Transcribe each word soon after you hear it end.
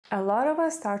A lot of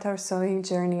us start our sewing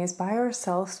journeys by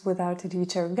ourselves without a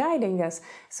teacher guiding us,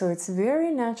 so it's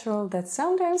very natural that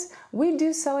sometimes we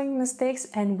do sewing mistakes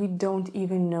and we don't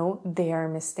even know they are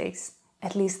mistakes.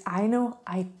 At least I know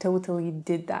I totally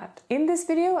did that. In this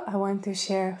video, I want to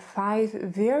share 5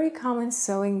 very common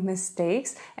sewing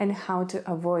mistakes and how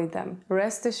to avoid them.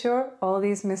 Rest assured, all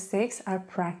these mistakes are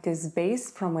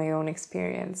practice-based from my own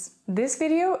experience. This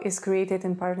video is created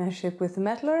in partnership with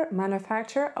Mettler,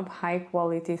 manufacturer of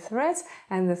high-quality threads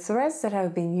and the threads that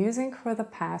I've been using for the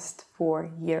past 4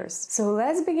 years. So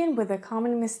let's begin with the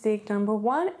common mistake number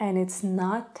 1, and it's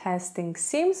not testing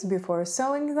seams before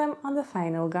sewing them on the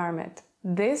final garment.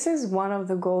 This is one of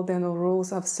the golden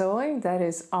rules of sewing that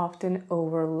is often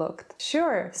overlooked.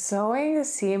 Sure, sewing a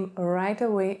seam right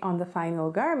away on the final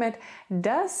garment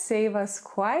does save us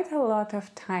quite a lot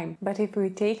of time, but if we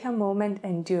take a moment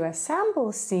and do a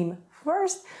sample seam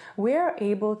first, we are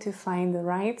able to find the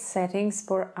right settings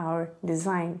for our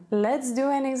design. Let's do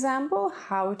an example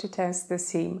how to test the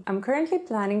seam. I'm currently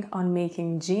planning on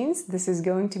making jeans. This is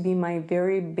going to be my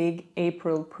very big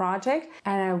April project,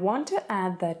 and I want to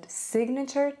add that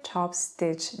signature top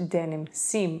stitch denim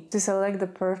seam. To select the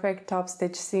perfect top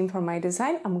stitch seam for my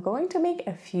design, I'm going to make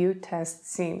a few test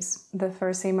seams. The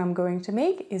first seam I'm going to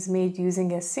make is made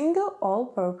using a single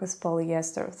all-purpose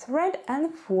polyester thread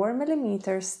and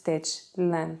 4mm stitch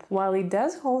length. While it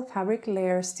does hold fabric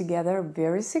layers together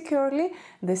very securely,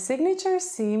 the signature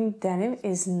seam denim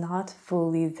is not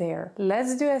fully there.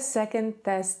 Let's do a second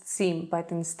test seam,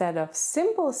 but instead of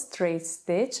simple straight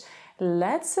stitch,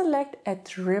 let's select a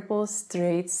triple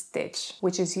straight stitch,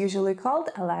 which is usually called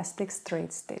elastic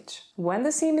straight stitch. When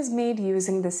the seam is made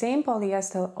using the same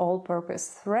polyester all-purpose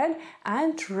thread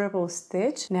and triple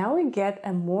stitch, now we get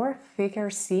a more thicker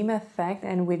seam effect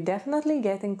and we're definitely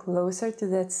getting closer to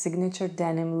that signature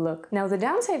denim look. Now the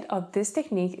downside of this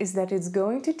technique is that it's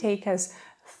going to take us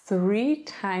 3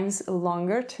 times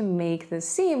longer to make the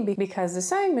seam because the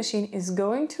sewing machine is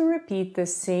going to repeat the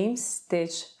same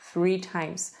stitch 3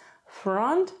 times.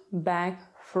 Front, back,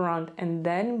 front, and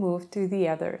then move to the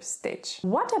other stitch.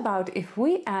 What about if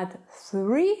we add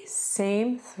 3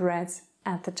 same threads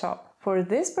at the top? For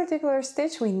this particular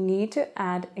stitch, we need to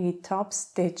add a top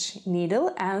stitch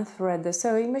needle and thread the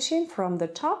sewing machine from the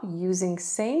top using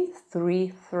same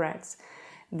 3 threads.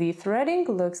 The threading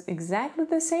looks exactly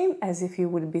the same as if you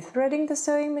would be threading the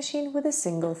sewing machine with a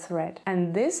single thread.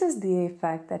 And this is the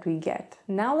effect that we get.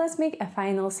 Now let's make a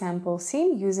final sample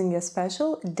seam using a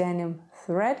special denim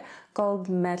thread called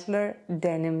Mettler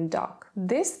Denim Dock.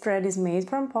 This thread is made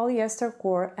from polyester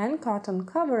core and cotton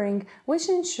covering, which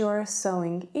ensures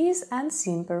sewing ease and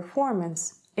seam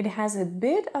performance. It has a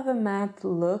bit of a matte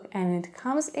look and it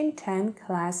comes in 10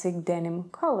 classic denim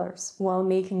colors. While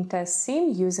making test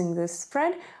seam using this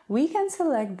thread, we can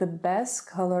select the best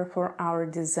color for our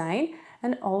design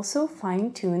and also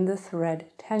fine-tune the thread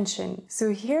tension.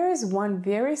 So here is one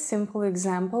very simple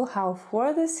example how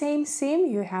for the same seam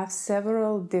you have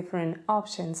several different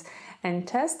options, and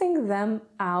testing them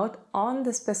out on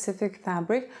the specific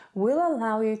fabric will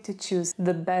allow you to choose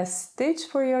the best stitch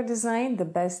for your design, the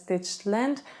best stitch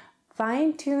length,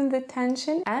 fine-tune the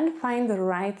tension and find the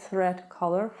right thread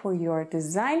color for your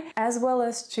design, as well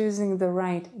as choosing the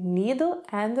right needle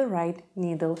and the right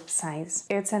needle size.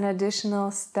 It's an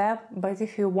additional step, but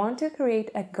if you want to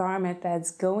create a garment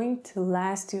that's going to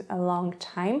last you a long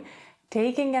time,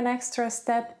 taking an extra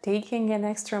step, taking an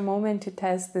extra moment to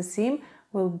test the seam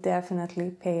will definitely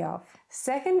pay off.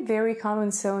 Second very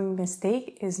common sewing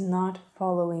mistake is not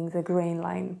following the grain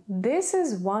line. This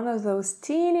is one of those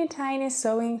teeny tiny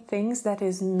sewing things that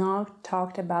is not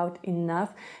talked about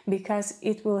enough because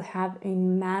it will have a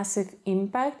massive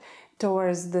impact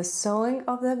towards the sewing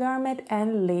of the garment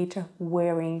and later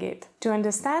wearing it. To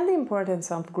understand the importance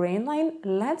of grain line,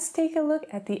 let's take a look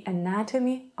at the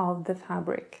anatomy of the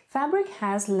fabric. Fabric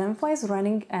has lengthwise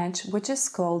running edge, which is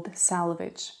called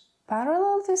selvage.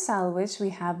 Parallel to selvage,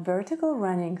 we have vertical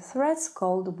running threads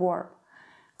called warp.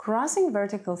 Crossing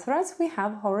vertical threads, we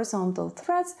have horizontal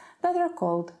threads that are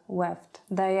called weft.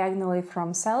 Diagonally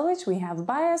from selvage, we have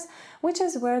bias, which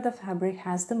is where the fabric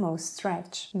has the most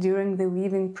stretch. During the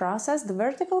weaving process, the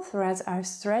vertical threads are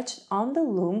stretched on the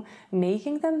loom,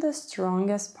 making them the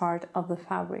strongest part of the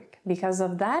fabric. Because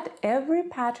of that, every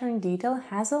pattern detail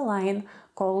has a line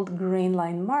called grain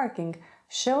line marking,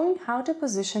 showing how to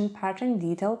position pattern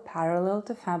detail parallel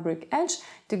to fabric edge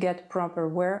to get proper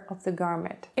wear of the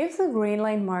garment. If the grain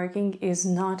line marking is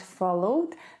not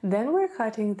followed, then we're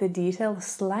cutting the detail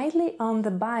slightly on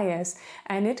the bias,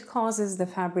 and it causes the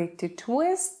fabric to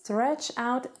twist, stretch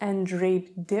out, and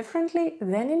drape differently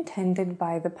than intended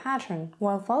by the pattern.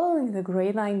 While following the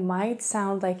grain line might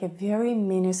sound like a very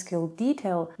minuscule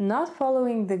detail, not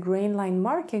following the grain line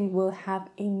marking will have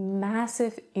a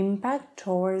massive impact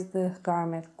towards the garment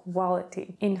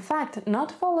quality. In fact,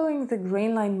 not following the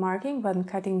grain line marking when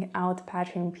cutting out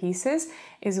pattern pieces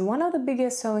is one of the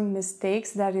biggest sewing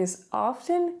mistakes that is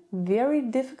often very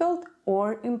difficult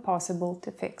or impossible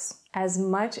to fix. As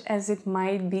much as it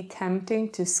might be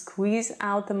tempting to squeeze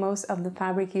out the most of the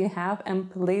fabric you have and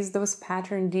place those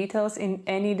pattern details in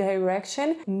any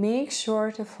direction, make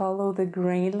sure to follow the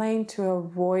grain line to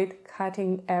avoid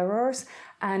cutting errors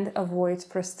and avoid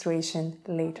frustration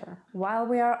later. While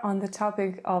we are on the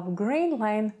topic of grain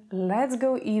line, let's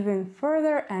go even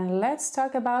further and let's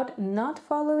talk about not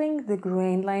following the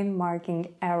grain line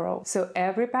marking arrow. So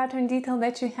every pattern detail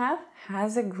that you have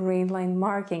has a grain line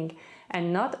marking.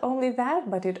 And not only that,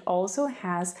 but it also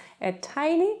has a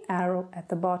tiny arrow at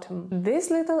the bottom.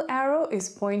 This little arrow is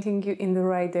pointing you in the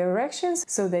right directions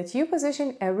so that you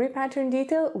position every pattern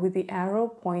detail with the arrow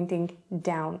pointing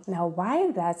down. Now,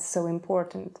 why that's so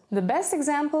important? The best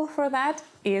example for that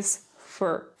is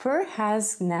fur. Fur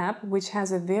has nap, which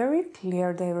has a very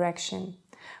clear direction.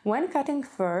 When cutting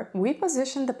fur, we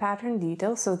position the pattern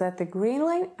detail so that the grain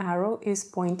line arrow is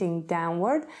pointing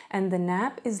downward and the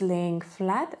nap is laying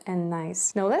flat and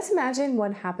nice. Now let's imagine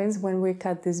what happens when we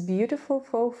cut this beautiful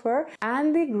faux fur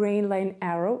and the grain line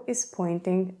arrow is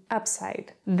pointing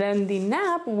upside. Then the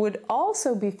nap would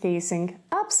also be facing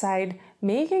upside,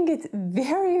 making it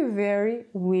very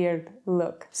weird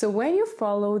look. So when you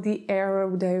follow the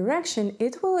arrow direction,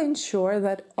 it will ensure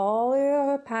that all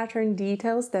your pattern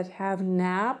details that have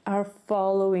nap are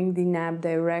following the nap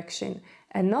direction.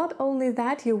 And not only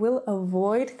that, you will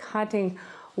avoid cutting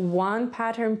one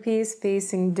pattern piece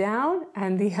facing down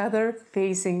and the other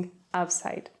facing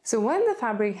upside. So when the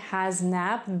fabric has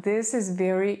nap, this is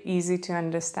very easy to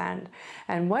understand.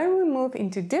 And when we move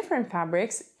into different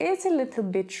fabrics, it's a little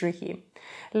bit tricky.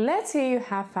 Let's say you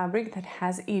have fabric that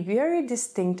has a very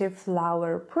distinctive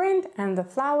flower print and the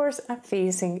flowers are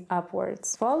facing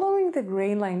upwards. Following the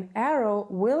grain line arrow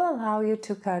will allow you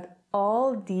to cut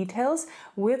all details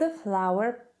with a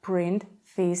flower print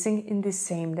facing in the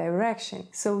same direction.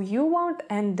 So you won't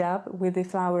end up with the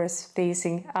flowers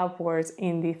facing upwards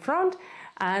in the front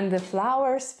and the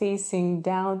flowers facing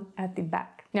down at the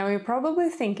back. Now you're probably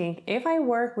thinking, if I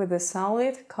work with a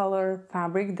solid color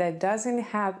fabric that doesn't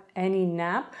have any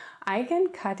nap, I can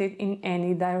cut it in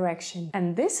any direction.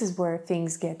 And this is where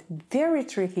things get very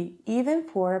tricky, even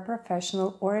for a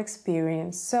professional or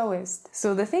experienced sewist.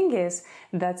 So the thing is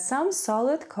that some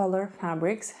solid color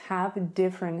fabrics have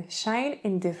different shine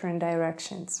in different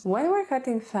directions. When we're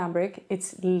cutting fabric,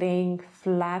 it's laying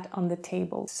flat on the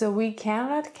table, so we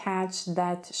cannot catch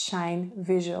that shine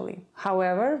visually.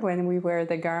 However, when we wear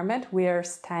the garment, we are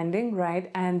standing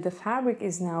right and the fabric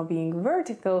is now being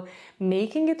vertical,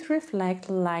 making it reflect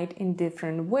light in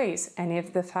different ways. And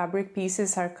if the fabric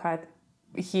pieces are cut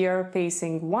here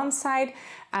facing one side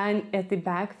and at the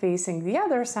back facing the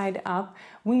other side up,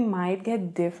 we might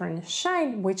get different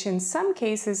shine, which in some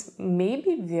cases may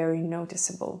be very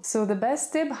noticeable. So the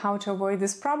best tip how to avoid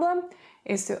this problem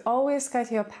is to always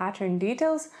cut your pattern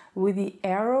details with the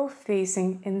arrow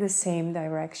facing in the same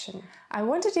direction. I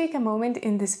want to take a moment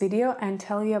in this video and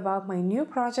tell you about my new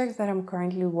project that I'm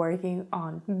currently working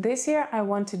on. This year I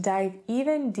want to dive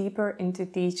even deeper into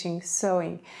teaching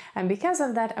sewing, and because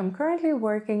of that I'm currently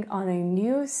working on a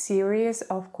new series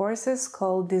of courses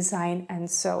called Design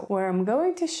and Sew, where I'm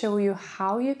going to show you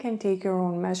how you can take your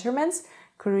own measurements,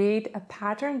 create a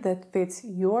pattern that fits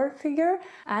your figure,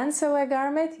 and sew a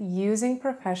garment using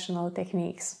professional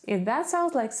techniques. If that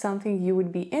sounds like something you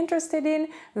would be interested in,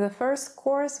 the first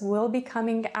course will be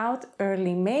coming out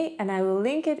early May, and I will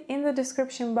link it in the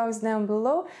description box down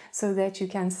below so that you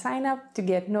can sign up to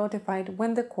get notified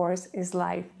when the course is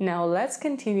live. Now let's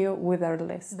continue with our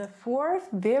list. The fourth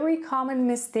very common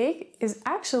mistake is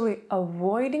actually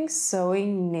avoiding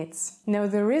sewing knits. Now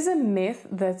there is a myth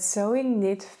that sewing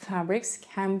knit fabrics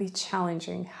can be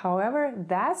challenging. However,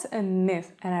 that's a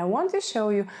myth, and I want to show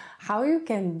you how you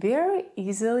can very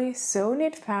easily sew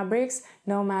knit fabrics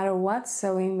no matter what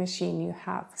sewing machine you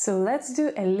have. So let's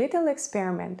do a little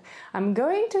experiment. I'm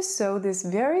going to sew this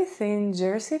very thin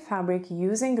jersey fabric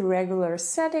using regular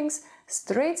settings,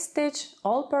 straight stitch,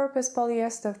 all-purpose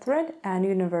polyester thread and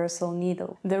universal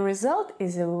needle. The result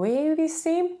is a wavy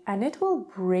seam and it will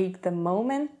break the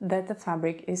moment that the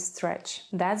fabric is stretched.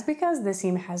 That's because the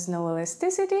seam has no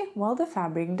elasticity while the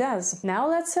fabric does. Now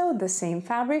let's sew the same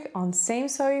fabric on same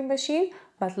sewing machine,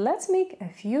 but let's make a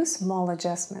few small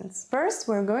adjustments. First,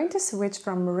 we're going to switch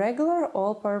from regular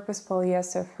all-purpose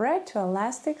polyester thread to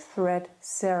elastic thread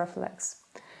Seraflex.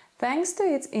 Thanks to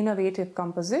its innovative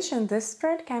composition, this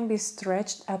thread can be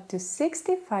stretched up to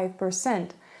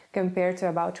 65%, compared to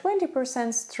about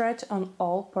 20% stretch on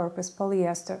all-purpose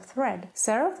polyester thread.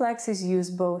 Seraflex is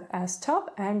used both as top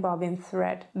and bobbin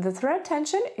thread. The thread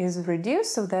tension is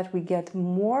reduced so that we get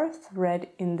more thread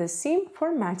in the seam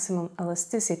for maximum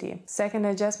elasticity. Second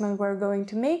adjustment we're going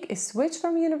to make is switch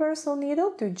from universal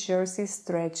needle to jersey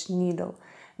stretch needle.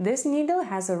 This needle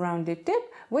has a rounded tip,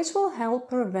 which will help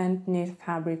prevent knit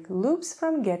fabric loops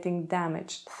from getting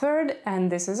damaged. Third,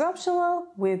 and this is optional,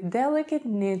 with delicate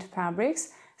knit fabrics,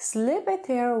 slip a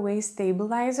tearaway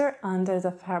stabilizer under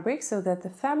the fabric so that the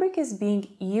fabric is being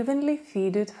evenly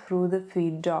feeded through the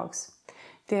feed dogs.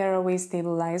 Tearaway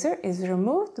stabilizer is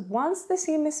removed once the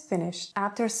seam is finished.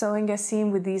 After sewing a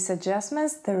seam with these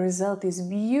adjustments, the result is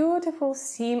beautiful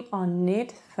seam on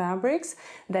knit fabrics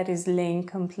that is laying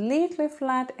completely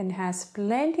flat and has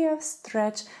plenty of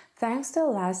stretch thanks to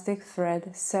elastic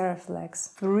thread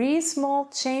Seraflex. 3 small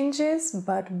changes,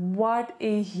 but what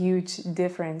a huge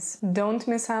difference. Don't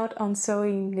miss out on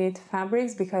sewing knit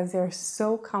fabrics because they're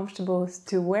so comfortable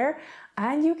to wear,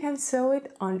 and you can sew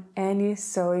it on any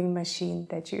sewing machine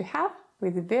that you have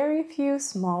with very few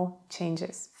small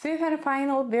changes. Fifth and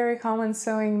final very common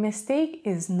sewing mistake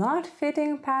is not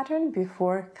fitting pattern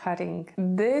before cutting.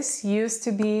 This used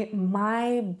to be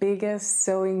my biggest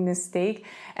sewing mistake,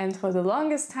 and for the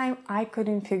longest time I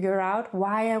couldn't figure out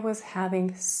why I was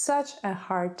having such a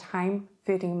hard time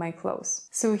fitting my clothes.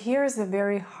 So here's the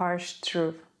very harsh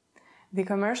truth. The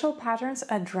commercial patterns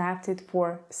are drafted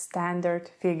for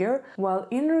standard figure, while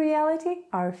in reality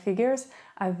our figures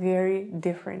are very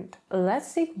different.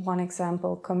 Let's take one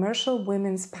example. Commercial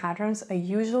women's patterns are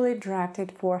usually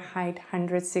drafted for height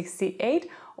 168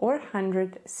 or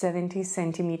 170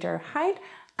 centimeter height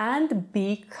and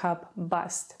B cup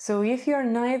bust. So if you're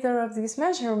neither of these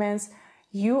measurements,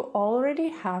 you already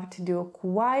have to do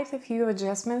quite a few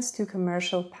adjustments to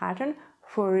commercial pattern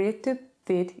for it to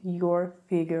fit your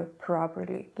figure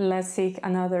properly. Let's take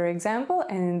another example,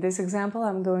 and in this example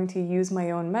I'm going to use my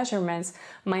own measurements.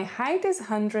 My height is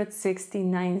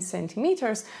 169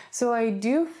 centimeters, so I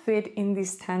do fit in the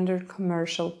standard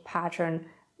commercial pattern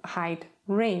height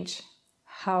range.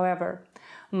 However,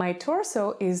 my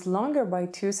torso is longer by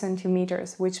 2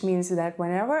 centimeters, which means that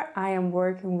whenever I am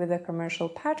working with a commercial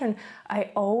pattern, I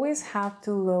always have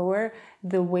to lower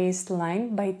the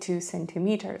waistline by 2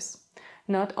 centimeters.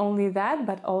 Not only that,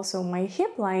 but also my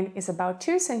hip line is about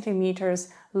 2 centimeters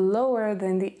lower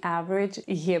than the average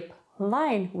hip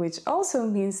line, which also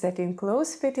means that in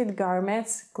close-fitted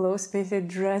garments, close-fitted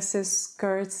dresses,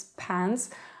 skirts,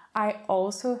 pants, I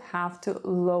also have to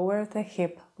lower the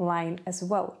hip line as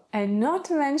well. And not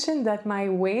to mention that my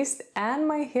waist and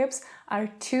my hips are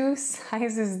 2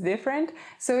 sizes different,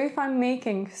 so if I'm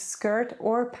making skirt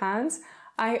or pants,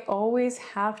 I always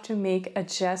have to make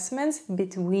adjustments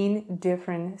between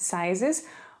different sizes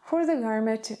for the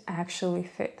garment to actually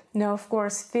fit. Now, of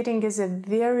course, fitting is a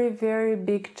very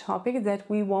big topic that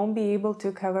we won't be able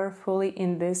to cover fully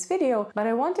in this video, but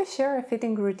I want to share a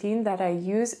fitting routine that I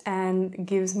use and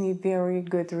gives me very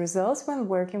good results when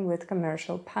working with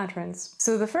commercial patterns.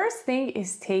 So the first thing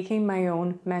is taking my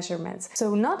own measurements.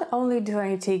 So not only do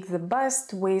I take the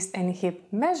bust, waist and hip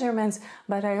measurements,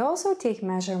 but I also take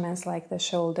measurements like the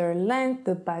shoulder length,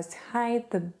 the bust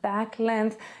height, the back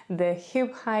length, the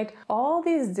hip height, all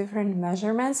these different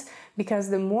measurements, because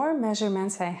the more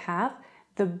measurements I have,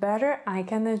 the better I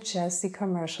can adjust the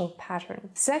commercial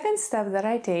pattern. Second step that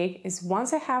I take is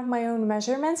once I have my own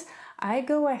measurements, I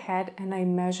go ahead and I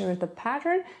measure the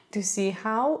pattern to see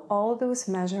how all those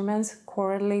measurements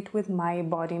correlate with my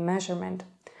body measurement.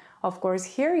 Of course,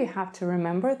 here you have to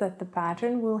remember that the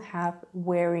pattern will have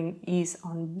wearing ease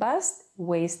on bust,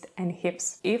 waist and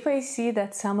hips. If I see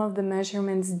that some of the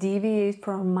measurements deviate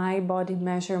from my body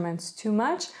measurements too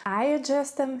much, I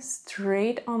adjust them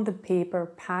straight on the paper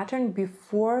pattern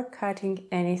before cutting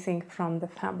anything from the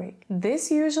fabric. This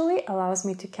usually allows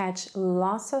me to catch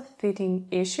lots of fitting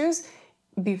issues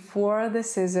before the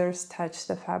scissors touch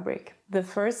the fabric. The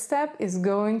first step is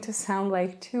going to sound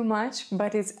like too much,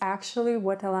 but it's actually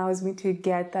what allows me to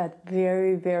get that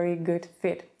very good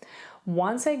fit.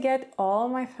 Once I get all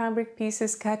my fabric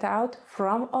pieces cut out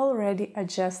from already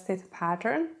adjusted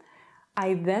pattern,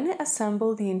 I then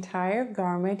assemble the entire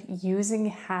garment using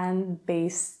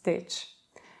hand-based stitch.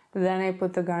 Then I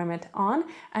put the garment on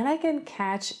and I can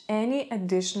catch any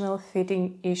additional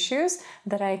fitting issues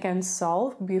that I can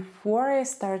solve before I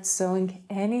start sewing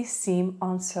any seam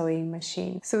on sewing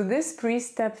machine. So this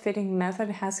 3-step fitting method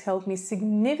has helped me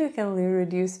significantly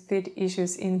reduce fit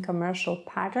issues in commercial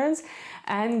patterns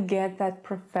and get that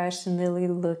professionally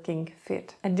looking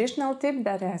fit. Additional tip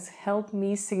that has helped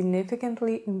me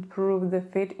significantly improve the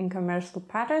fit in commercial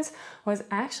patterns was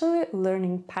actually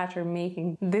learning pattern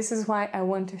making. This is why I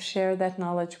want to share that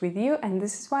knowledge with you, and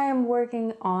this is why I'm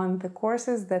working on the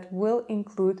courses that will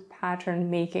include pattern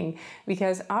making,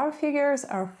 because our figures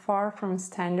are far from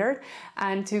standard,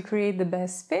 and to create the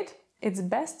best fit, it's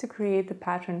best to create the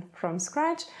pattern from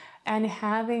scratch, and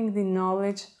having the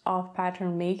knowledge of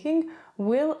pattern making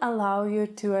will allow you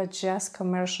to adjust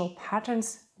commercial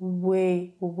patterns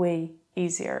way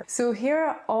easier. So here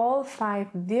are all 5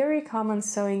 very common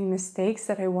sewing mistakes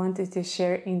that I wanted to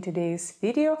share in today's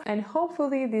video, and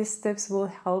hopefully these tips will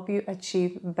help you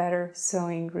achieve better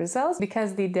sewing results,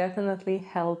 because they definitely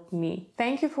helped me.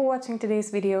 Thank you for watching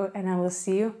today's video, and I will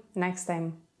see you next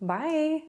time. Bye!